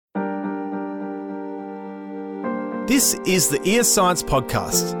This is the Ear Science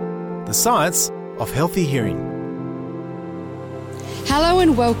Podcast, the science of healthy hearing. Hello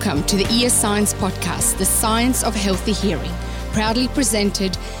and welcome to the Ear Science Podcast, the science of healthy hearing, proudly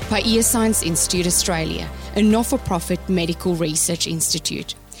presented by Ear Science Institute Australia, a not-for-profit medical research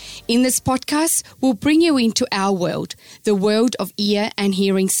institute. In this podcast, we'll bring you into our world, the world of ear and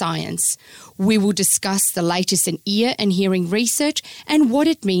hearing science. We will discuss the latest in ear and hearing research and what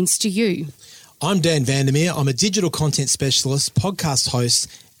it means to you. I'm Dan Vandermeer. I'm a digital content specialist, podcast host,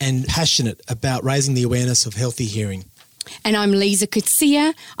 and passionate about raising the awareness of healthy hearing. And I'm Lisa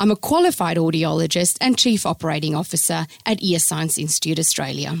Kutsia. I'm a qualified audiologist and Chief Operating Officer at Ear Science Institute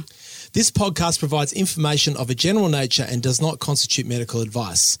Australia. This podcast provides information of a general nature and does not constitute medical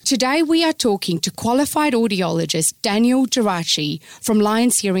advice. Today we are talking to qualified audiologist Daniel Geraci from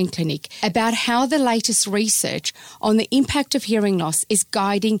Lions Hearing Clinic about how the latest research on the impact of hearing loss is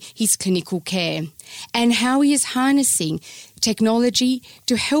guiding his clinical care and how he is harnessing technology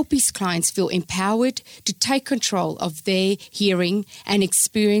to help his clients feel empowered to take control of their hearing and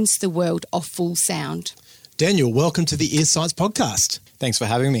experience the world of full sound. Daniel, welcome to the Ear Science Podcast. Thanks for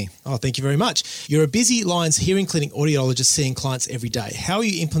having me. Oh, thank you very much. You're a busy Lions Hearing Clinic audiologist seeing clients every day. How are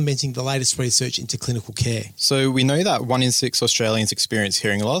you implementing the latest research into clinical care? So we know that 1 in 6 Australians experience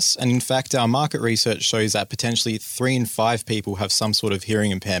hearing loss, and in fact our market research shows that potentially 3 in 5 people have some sort of hearing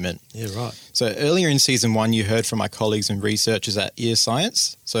impairment. Yeah, right. So earlier in season 1 you heard from my colleagues and researchers at Ear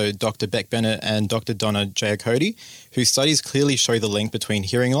Science, so Dr. Beck Bennett and Dr. Donna Giacotti, whose studies clearly show the link between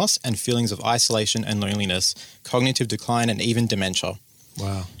hearing loss and feelings of isolation and loneliness, cognitive decline and even dementia.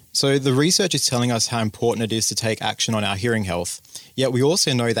 Wow. So the research is telling us how important it is to take action on our hearing health. Yet we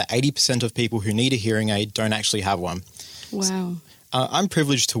also know that 80% of people who need a hearing aid don't actually have one. Wow. I'm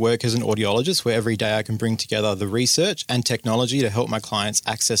privileged to work as an audiologist where every day I can bring together the research and technology to help my clients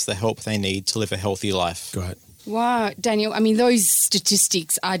access the help they need to live a healthy life. Great. Wow, Daniel, I mean, those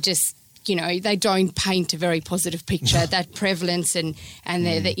statistics are just, they don't paint a very positive picture, that prevalence and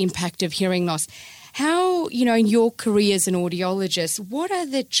the impact of hearing loss. How, in your career as an audiologist, what are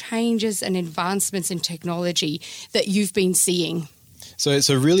the changes and advancements in technology that you've been seeing? So it's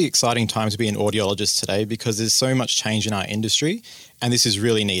a really exciting time to be an audiologist today because there's so much change in our industry and this is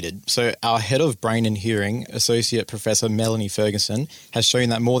really needed. So our head of brain and hearing, Associate Professor Melanie Ferguson, has shown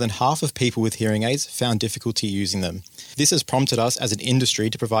that more than half of people with hearing aids found difficulty using them. This has prompted us as an industry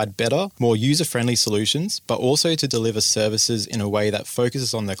to provide better, more user-friendly solutions, but also to deliver services in a way that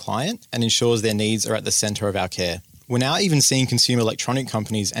focuses on the client and ensures their needs are at the centre of our care. We're now even seeing consumer electronic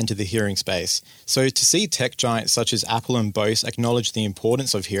companies enter the hearing space. So to see tech giants such as Apple and Bose acknowledge the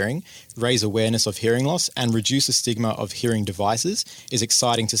importance of hearing, raise awareness of hearing loss, and reduce the stigma of hearing devices is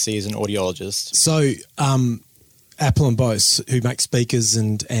exciting to see as an audiologist. So Apple and Bose, who make speakers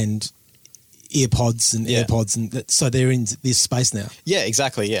and earpods and AirPods, and so they're in this space now. Yeah,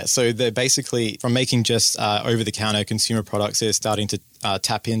 exactly. Yeah, so they're basically from making just over-the-counter consumer products, they're starting to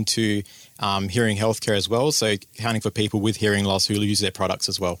tap into hearing healthcare as well. So accounting for people with hearing loss who use their products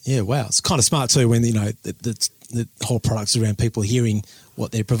as well. Yeah, wow, it's kind of smart too when the whole product's around people hearing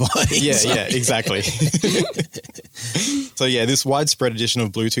what they're providing. Yeah, exactly. So this widespread addition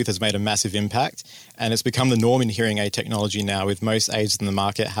of Bluetooth has made a massive impact and it's become the norm in hearing aid technology now with most aids in the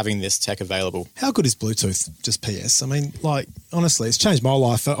market having this tech available. How good is Bluetooth, just PS? I mean, honestly, it's changed my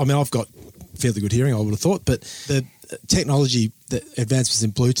life. I mean, I've got fairly good hearing, I would have thought, but the technology, the advancements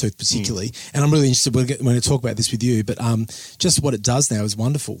in Bluetooth particularly, and I'm really interested, we're going to talk about this with you, but just what it does now is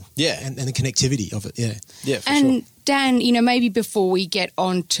wonderful. Yeah. And the connectivity of it, yeah. Yeah, for and sure. Dan, maybe before we get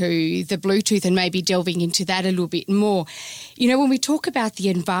on to the Bluetooth and maybe delving into that a little bit more, when we talk about the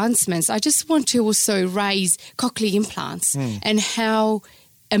advancements, I just want to also raise cochlear implants and how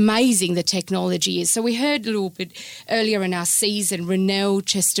amazing the technology is. So we heard a little bit earlier in our season, Renelle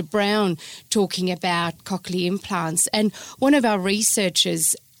Chester-Brown talking about cochlear implants. And one of our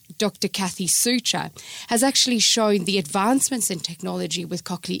researchers, Dr. Kathy Sucher, has actually shown the advancements in technology with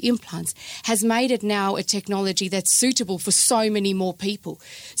cochlear implants has made it now a technology that's suitable for so many more people.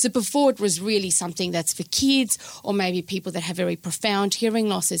 So before it was really something that's for kids or maybe people that have very profound hearing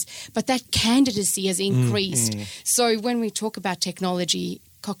losses, but that candidacy has increased. So when we talk about technology,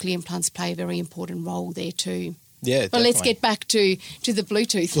 cochlear implants play a very important role there too. Yeah, but let's get back to the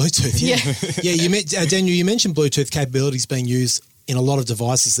Bluetooth. Bluetooth, yeah. Yeah, Daniel, you mentioned Bluetooth capabilities being used in a lot of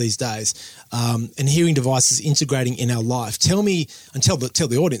devices these days, and hearing devices integrating in our life. Tell me and tell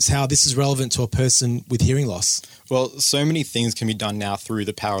the audience how this is relevant to a person with hearing loss. Well, so many things can be done now through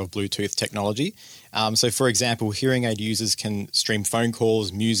the power of Bluetooth technology. So, for example, hearing aid users can stream phone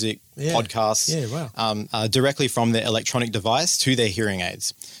calls, music, podcasts directly from their electronic device to their hearing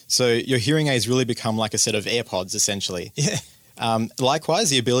aids. So your hearing aids really become like a set of AirPods, essentially. Yeah. Likewise,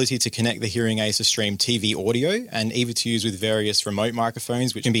 the ability to connect the hearing aids to stream TV audio and even to use with various remote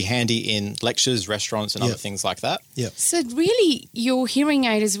microphones, which can be handy in lectures, restaurants, and other things like that. Yep. So really, your hearing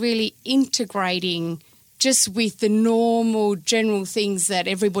aid is really integrating just with the normal general things that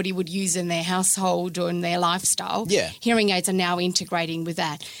everybody would use in their household or in their lifestyle. Yeah. Hearing aids are now integrating with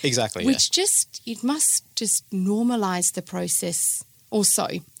that. Exactly. Which it must just normalise the process also,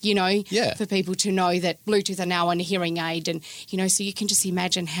 for people to know that Bluetooth are now on a hearing aid and, so you can just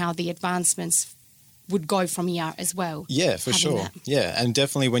imagine how the advancements would go from here as well. Yeah, for sure. That. Yeah, and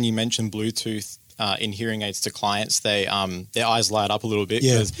definitely when you mention Bluetooth in hearing aids to clients, they their eyes light up a little bit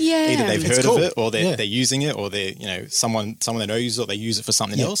because either they've heard of it or they're using it, or they're someone they know uses it, or they use it for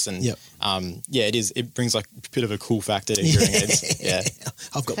something else, and it brings like a bit of a cool factor to hearing aids. Yeah,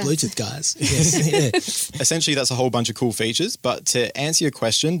 I've got Bluetooth, guys. Yes. Essentially, that's a whole bunch of cool features. But to answer your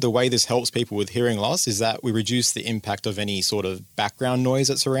question, the way this helps people with hearing loss is that we reduce the impact of any sort of background noise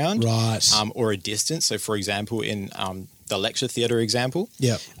that's around, right, or a distance. So, for example, in the lecture theatre example.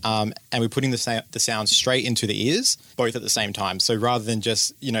 Yeah. And we're putting the sound straight into the ears, both at the same time. So rather than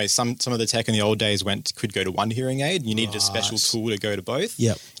just, some of the tech in the old days could go to one hearing aid, you needed a special tool to go to both.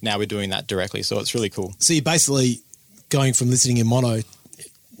 Yep. Now we're doing that directly. So it's really cool. So you're basically going from listening in mono,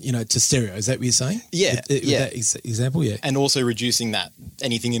 to stereo. Is that what you're saying? Yeah. With that example, yeah. And also reducing that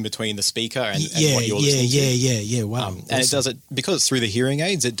anything in between the speaker and what you're listening to. Yeah. Wow. Awesome. And it does it, because it's through the hearing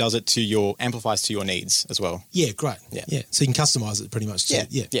aids, it does it amplifies to your needs as well. Yeah, great. Yeah. So you can customise it pretty much to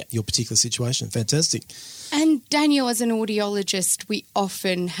your particular situation. Fantastic. And Daniel, as an audiologist, we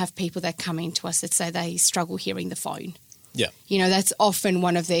often have people that come in to us that say they struggle hearing the phone. Yeah. That's often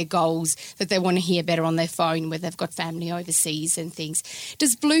one of their goals, that they want to hear better on their phone where they've got family overseas and things.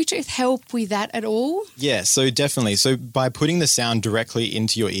 Does Bluetooth help with that at all? Yeah, so definitely. So by putting the sound directly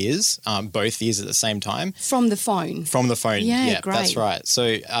into your ears, both ears at the same time. From the phone? From the phone, yeah, great. That's right.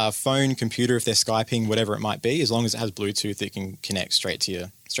 So phone, computer, if they're Skyping, whatever it might be, as long as it has Bluetooth, it can connect straight to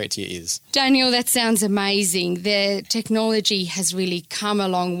your ears. Daniel, that sounds amazing. The technology has really come a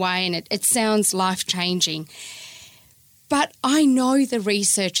long way and it sounds life-changing. But I know the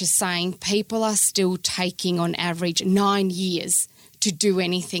research is saying people are still taking on average 9 years to do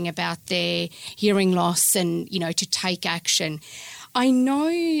anything about their hearing loss and, to take action. I know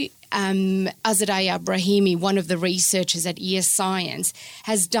Azadeh Brahimi, one of the researchers at Ear Science,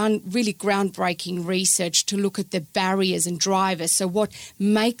 has done really groundbreaking research to look at the barriers and drivers. So what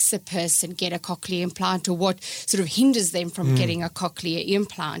makes a person get a cochlear implant or what sort of hinders them from getting a cochlear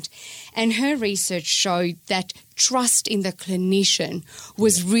implant. And her research showed that trust in the clinician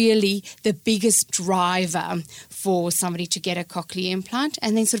was really the biggest driver for somebody to get a cochlear implant.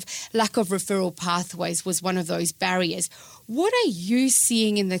 And then sort of lack of referral pathways was one of those barriers. What are you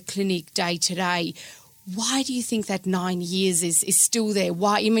seeing in the clinic day to day? Why do you think that 9 years is still there?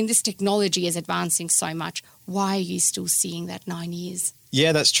 Why? This technology is advancing so much. Why are you still seeing that 9 years?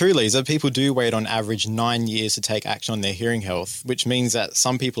 Yeah, that's true, Lisa. People do wait on average 9 years to take action on their hearing health, which means that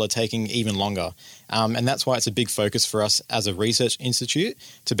some people are taking even longer. And that's why it's a big focus for us as a research institute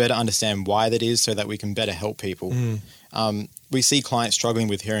to better understand why that is so that we can better help people. We see clients struggling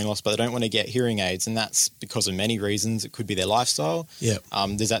with hearing loss, but they don't want to get hearing aids, and that's because of many reasons. It could be their lifestyle. Yeah.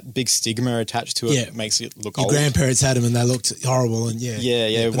 There's that big stigma attached to it. Yeah. It makes it look Your old. grandparents had them and they looked horrible, and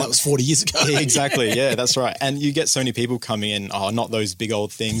but that was 40 years ago. Yeah, exactly. Yeah, that's right. And you get so many people coming in, not those big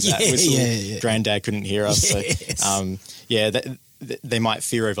old things that whistle. Granddad couldn't hear us. Yes. So, they might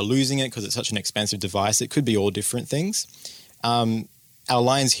fear over losing it because it's such an expensive device. It could be all different things. Our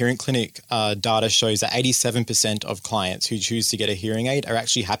Lions Hearing Clinic data shows that 87% of clients who choose to get a hearing aid are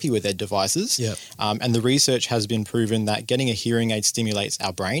actually happy with their devices. Yep. And the research has been proven that getting a hearing aid stimulates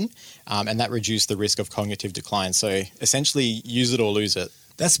our brain, and that reduces the risk of cognitive decline. So essentially, use it or lose it.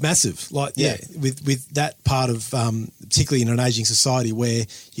 That's massive. With that part of, particularly in an ageing society where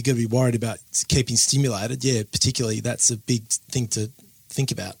you're going to be worried about keeping stimulated, particularly that's a big thing to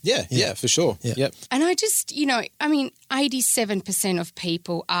think about. Yeah, for sure. Yeah. Yep. And I just, 87% of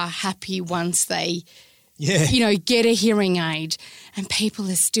people are happy once they, get a hearing aid, and people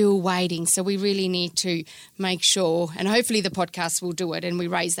are still waiting. So we really need to make sure, and hopefully the podcast will do it, and we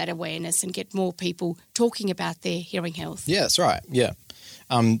raise that awareness and get more people talking about their hearing health. Yeah, that's right. Yeah.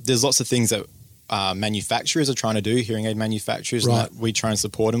 There's lots of things that manufacturers are trying to do, hearing aid manufacturers, and that we try and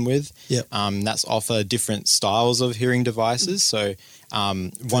support them with. Yep. That's offer different styles of hearing devices. So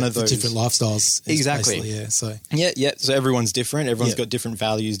one of those different lifestyles. Exactly. Yeah. So So everyone's different. Everyone's got different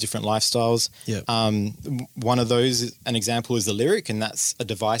values, different lifestyles. Yeah. One of those, an example is the Lyric, and that's a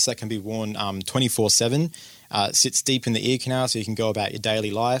device that can be worn 24/7. Sits deep in the ear canal, so you can go about your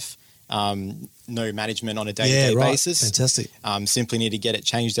daily life. No management on a day-to-day basis. Fantastic. Simply need to get it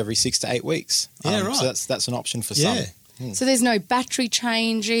changed every 6 to 8 weeks. So that's an option for some. So there's no battery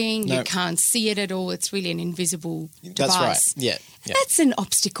changing. No. You can't see it at all. It's really an invisible device. That's right. Yeah. That's an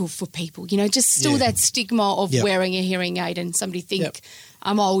obstacle for people. Just still that stigma of wearing a hearing aid, and somebody think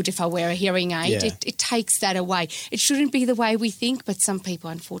I'm old if I wear a hearing aid. Yeah. It takes that away. It shouldn't be the way we think, but some people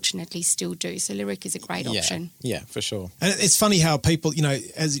unfortunately still do. So Lyric is a great option. Yeah, for sure. And it's funny how people,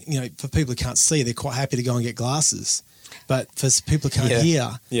 for people who can't see, they're quite happy to go and get glasses. But for people who can't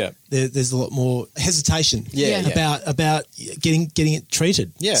hear, there's a lot more hesitation about getting it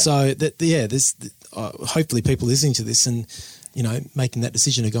treated. Yeah. So there's hopefully people listening to this and making that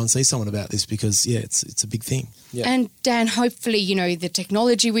decision to go and see someone about this, because it's a big thing. Yeah. And Dan, hopefully, the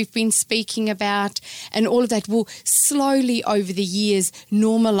technology we've been speaking about and all of that will slowly over the years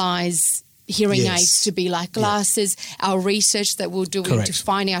normalise hearing aids to be like glasses. Our research that we're doing to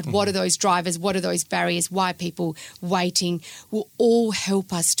find out what are those drivers, what are those barriers, why are people waiting, will all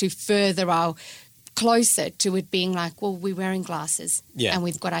help us to further our closer to it being like, well, we're wearing glasses and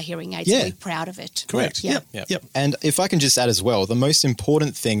we've got our hearing aids and we're proud of it. Correct. Yep. And if I can just add as well, the most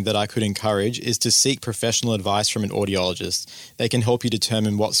important thing that I could encourage is to seek professional advice from an audiologist. They can help you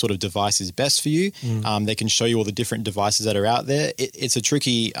determine what sort of device is best for you. They can show you all the different devices that are out there. It's a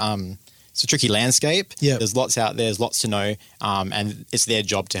tricky landscape. Yeah. There's lots out there. There's lots to know. And it's their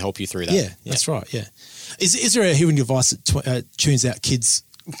job to help you through that. Yeah, that's right. Yeah. Is there a hearing device that tunes out kids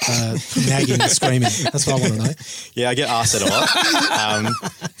nagging and screaming? That's what I want to know. Yeah, I get asked that a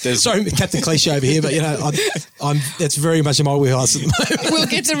lot. Sorry, Captain Cliche over here, but I'm that's very much in my wheelhouse at the moment. We'll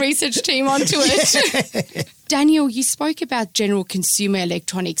get the research team onto it. Daniel, you spoke about general consumer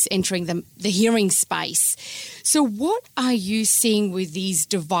electronics entering the hearing space. So what are you seeing with these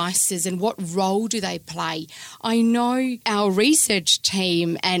devices and what role do they play? I know our research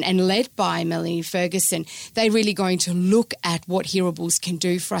team and led by Melanie Ferguson, they're really going to look at what hearables can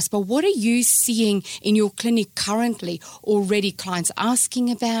do for us. But what are you seeing in your clinic currently? Already clients asking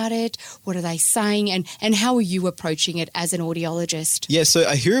about it? What are they saying? And how are you approaching it as an audiologist? Yeah, so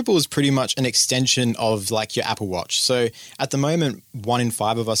a hearable is pretty much an extension of like your Apple Watch. So at the moment, 1 in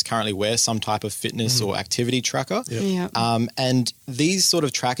 5 of us currently wear some type of fitness or activity tracker. Yep. And these sort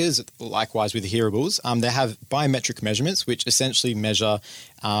of trackers, likewise with hearables, they have biometric measurements, which essentially measure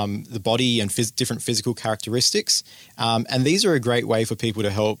the body and different physical characteristics. And these are a great way for people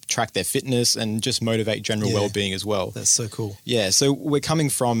to help track their fitness and just motivate general well-being as well. That's so cool. Yeah, so we're coming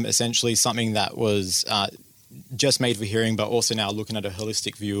from essentially something that was just made for hearing, but also now looking at a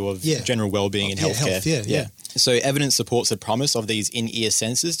holistic view of general well-being in healthcare. Health, So evidence supports the promise of these in-ear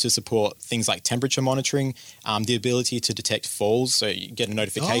sensors to support things like temperature monitoring, the ability to detect falls, so you get a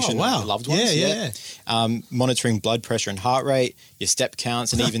notification of your loved ones. Monitoring blood pressure and heart rate, your step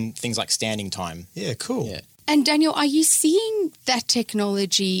counts, and even things like standing time. Yeah, cool. Yeah. And Daniel, are you seeing that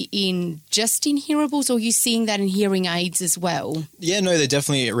technology in hearables, or are you seeing that in hearing aids as well? Yeah, no, they're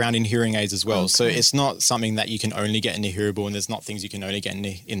definitely around in hearing aids as well. Okay. So it's not something that you can only get in a hearable, and there's not things you can only get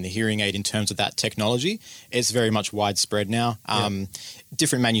in the hearing aid in terms of that technology. It's very much widespread now.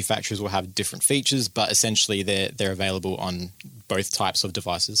 Different manufacturers will have different features, but essentially they're available on both types of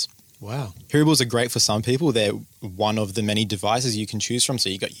devices. Wow. Hearables are great for some people. They're one of the many devices you can choose from. So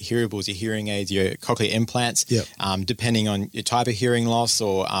you've got your hearables, your hearing aids, your cochlear implants. Yep. Depending on your type of hearing loss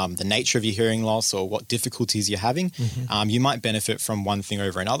or the nature of your hearing loss or what difficulties you're having, you might benefit from one thing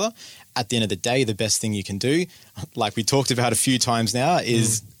over another. At the end of the day, the best thing you can do, like we talked about a few times now,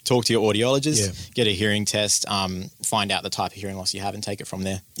 is talk to your audiologist, get a hearing test, find out the type of hearing loss you have and take it from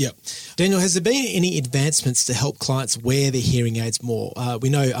there. Yep. Daniel, has there been any advancements to help clients wear their hearing aids more? We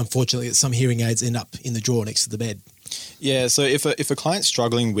know, unfortunately, that some hearing aids end up in the drawer next to the bed. Yeah, so if a client's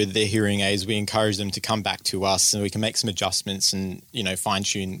struggling with their hearing aids, we encourage them to come back to us and we can make some adjustments and,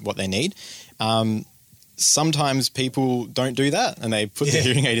 fine-tune what they need. Sometimes people don't do that and they put the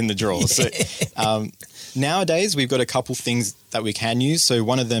hearing aid in the drawer. So nowadays we've got a couple things that we can use. So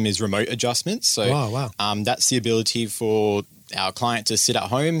one of them is remote adjustments. So that's the ability for our client to sit at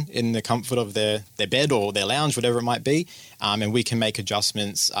home in the comfort of their bed or their lounge, whatever it might be, and we can make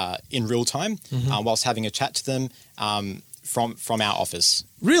adjustments in real time whilst having a chat to them from our office.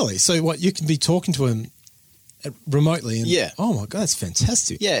 Really? So what, you can be talking to them remotely. And, Yeah. Oh my God, that's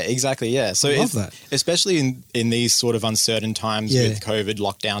fantastic. Yeah, exactly. Yeah. So I love that. especially in these sort of uncertain times Yeah. with COVID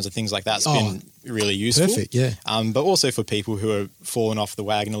lockdowns and things like that, it's Oh, been really useful. perfect, yeah. But also for people who are falling off the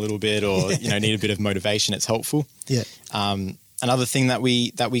wagon a little bit or, need a bit of motivation, it's helpful. Yeah. Another thing that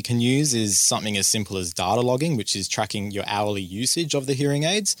we can use is something as simple as data logging, which is tracking your hourly usage of the hearing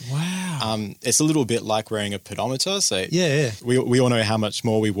aids. Wow. It's a little bit like wearing a pedometer. So Yeah. we all know how much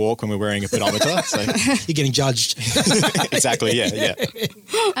more we walk when we're wearing a pedometer. So You're getting judged. exactly, yeah.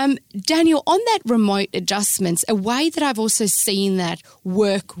 Daniel, on that remote adjustments, a way that I've also seen that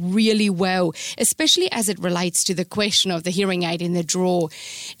work really well, especially as it relates to the question of the hearing aid in the drawer,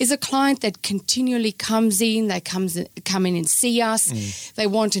 is a client that continually comes in, they come in and see us, they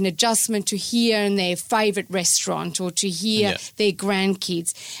want an adjustment to hear in their favourite restaurant or to hear their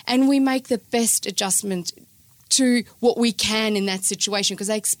grandkids, and we make the best adjustment to what we can in that situation because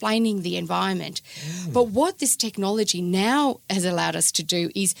they're explaining the environment. But what this technology now has allowed us to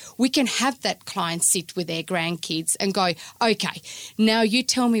do is we can have that client sit with their grandkids and go, okay, now you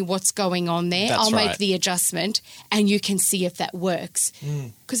tell me what's going on there. That's I'll right. make the adjustment and you can see if that works.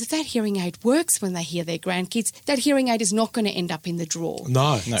 Because if that hearing aid works when they hear their grandkids, that hearing aid is not going to end up in the drawer.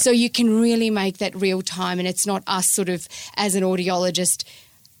 No. So you can really make that real time, and it's not us sort of as an audiologist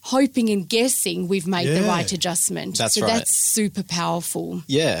hoping and guessing we've made the right adjustment. That's so right. that's super powerful.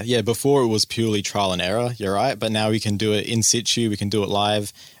 Yeah. Before it was purely trial and error, you're right. But now we can do it in situ, we can do it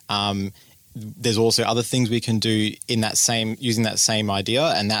live. There's also other things we can do using that same idea,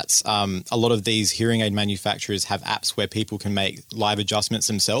 and that's a lot of these hearing aid manufacturers have apps where people can make live adjustments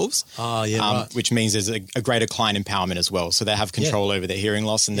themselves. Oh, yeah, right. Which means there's a greater client empowerment as well. So they have control over their hearing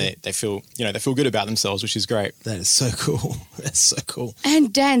loss, and they feel good about themselves, which is great. That is so cool. That's so cool.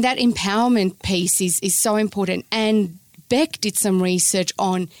 And Dan, that empowerment piece is so important. And Beck did some research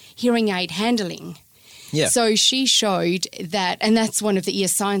on hearing aid handling. Yeah. So she showed that, and that's one of the ear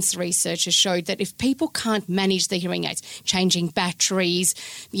science researchers showed that if people can't manage the hearing aids, changing batteries,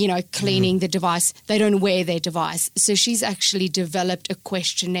 cleaning the device, they don't wear their device. So she's actually developed a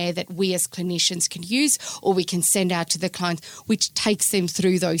questionnaire that we as clinicians can use, or we can send out to the clients, which takes them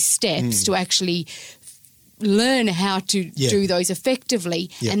through those steps to actually learn how to do those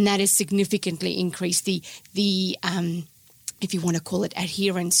effectively, and that has significantly increased the if you want to call it,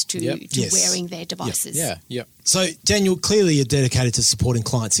 adherence to wearing their devices. Yeah. So, Daniel, clearly you're dedicated to supporting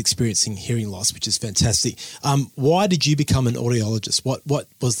clients experiencing hearing loss, which is fantastic. Why did you become an audiologist? What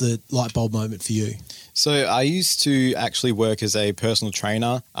was the light bulb moment for you? So I used to actually work as a personal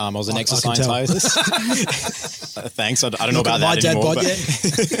trainer. I was an exercise tell. scientist. Thanks. I don't know about My that dad anymore.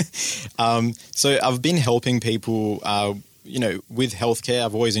 bod, So I've been helping people, with healthcare.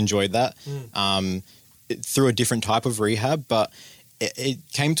 I've always enjoyed that. Through a different type of rehab, but it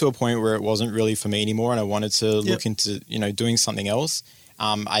came to a point where it wasn't really for me anymore, and I wanted to look into doing something else.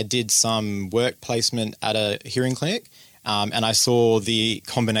 I did some work placement at a hearing clinic, and I saw the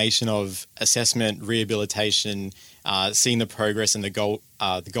combination of assessment, rehabilitation, seeing the progress and the goal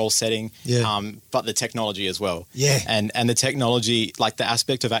setting, but the technology as well. Yeah. And the technology, like the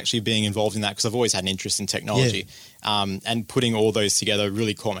aspect of actually being involved in that, because I've always had an interest in technology, and putting all those together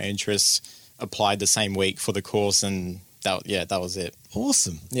really caught my interest. Applied the same week for the course, and that was it.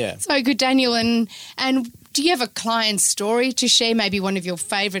 Awesome. Yeah. So good, Daniel. And do you have a client story to share? Maybe one of your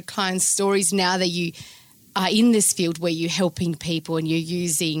favourite client stories now that you are in this field where you're helping people and you're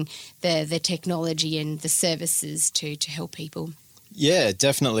using the technology and the services to help people? Yeah,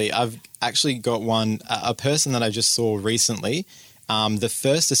 definitely. I've actually got one, a person that I just saw recently. The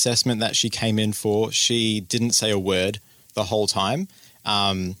first assessment that she came in for, she didn't say a word the whole time.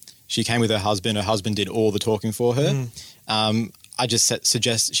 She came with her husband. Her husband did all the talking for her. I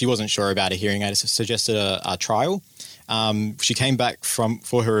just she wasn't sure about a hearing aid. I suggested a trial. She came back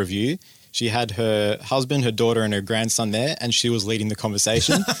for her review. She had her husband, her daughter, and her grandson there, and she was leading the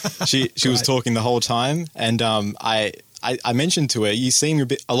conversation. She was talking the whole time, and I mentioned to her, you seem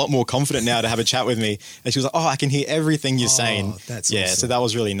a lot more confident now to have a chat with me. And she was like, oh, I can hear everything you're saying. That's awesome. So that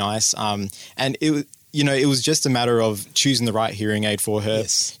was really nice. And it was just a matter of choosing the right hearing aid for her,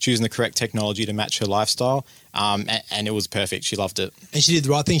 choosing the correct technology to match her lifestyle, and it was perfect. She loved it. And she did the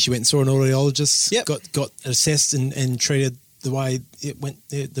right thing. She went and saw an audiologist, Yep. got assessed and treated the way it went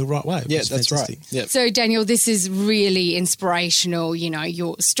the right way. Yeah, that's fantastic. right. Yep. So, Daniel, this is really inspirational,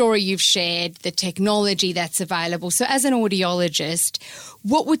 your story you've shared, the technology that's available. So as an audiologist,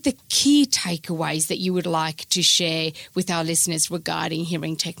 what would the key takeaways that you would like to share with our listeners regarding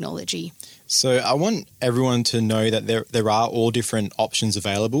hearing technology? So I want everyone to know that there are all different options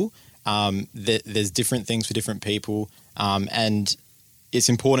available. There's different things for different people. And it's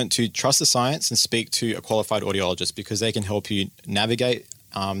important to trust the science and speak to a qualified audiologist because they can help you navigate.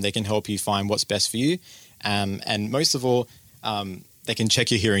 They can help you find what's best for you. And most of all, they can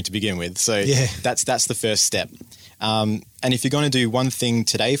check your hearing to begin with. So that's the first step. And if you're going to do one thing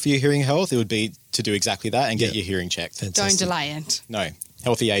today for your hearing health, it would be to do exactly that and get your hearing checked. Fantastic. Don't delay it. No.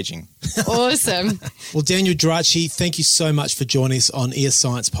 Healthy aging. Awesome. Well, Daniel Geraci, thank you so much for joining us on Ear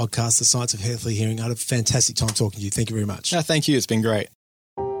Science Podcast, The Science of Healthy Hearing. I had a fantastic time talking to you. Thank you very much. No, thank you. It's been great.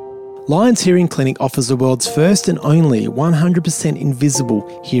 Lions Hearing Clinic offers the world's first and only 100%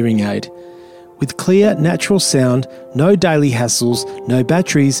 invisible hearing aid. With clear, natural sound, no daily hassles, no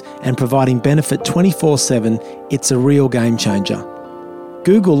batteries, and providing benefit 24/7, it's a real game changer.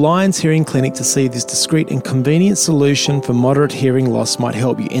 Google Lions Hearing Clinic to see if this discreet and convenient solution for moderate hearing loss might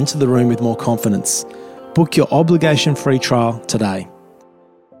help you enter the room with more confidence. Book your obligation-free trial today.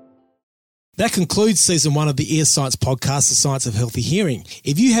 That concludes Season 1 of the Ear Science Podcast, The Science of Healthy Hearing.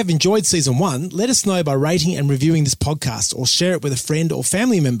 If you have enjoyed Season 1, let us know by rating and reviewing this podcast or share it with a friend or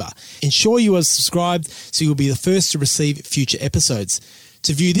family member. Ensure you are subscribed so you'll be the first to receive future episodes.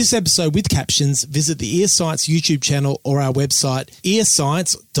 To view this episode with captions, visit the Ear Science YouTube channel or our website,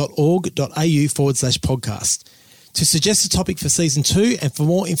 earscience.org.au/podcast. To suggest a topic for Season 2 and for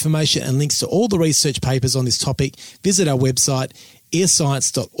more information and links to all the research papers on this topic, visit our website,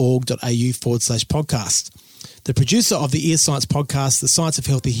 earscience.org.au/podcast. The producer of the Ear Science Podcast, The Science of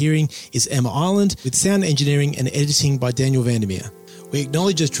Healthy Hearing, is Emma Ireland, with sound engineering and editing by Daniel Vandermeer. We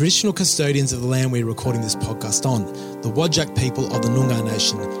acknowledge the traditional custodians of the land we're recording this podcast on, the Whadjuk people of the Noongar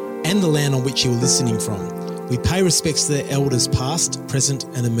Nation, and the land on which you are listening from. We pay respects to their elders past, present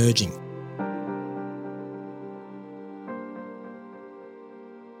and emerging.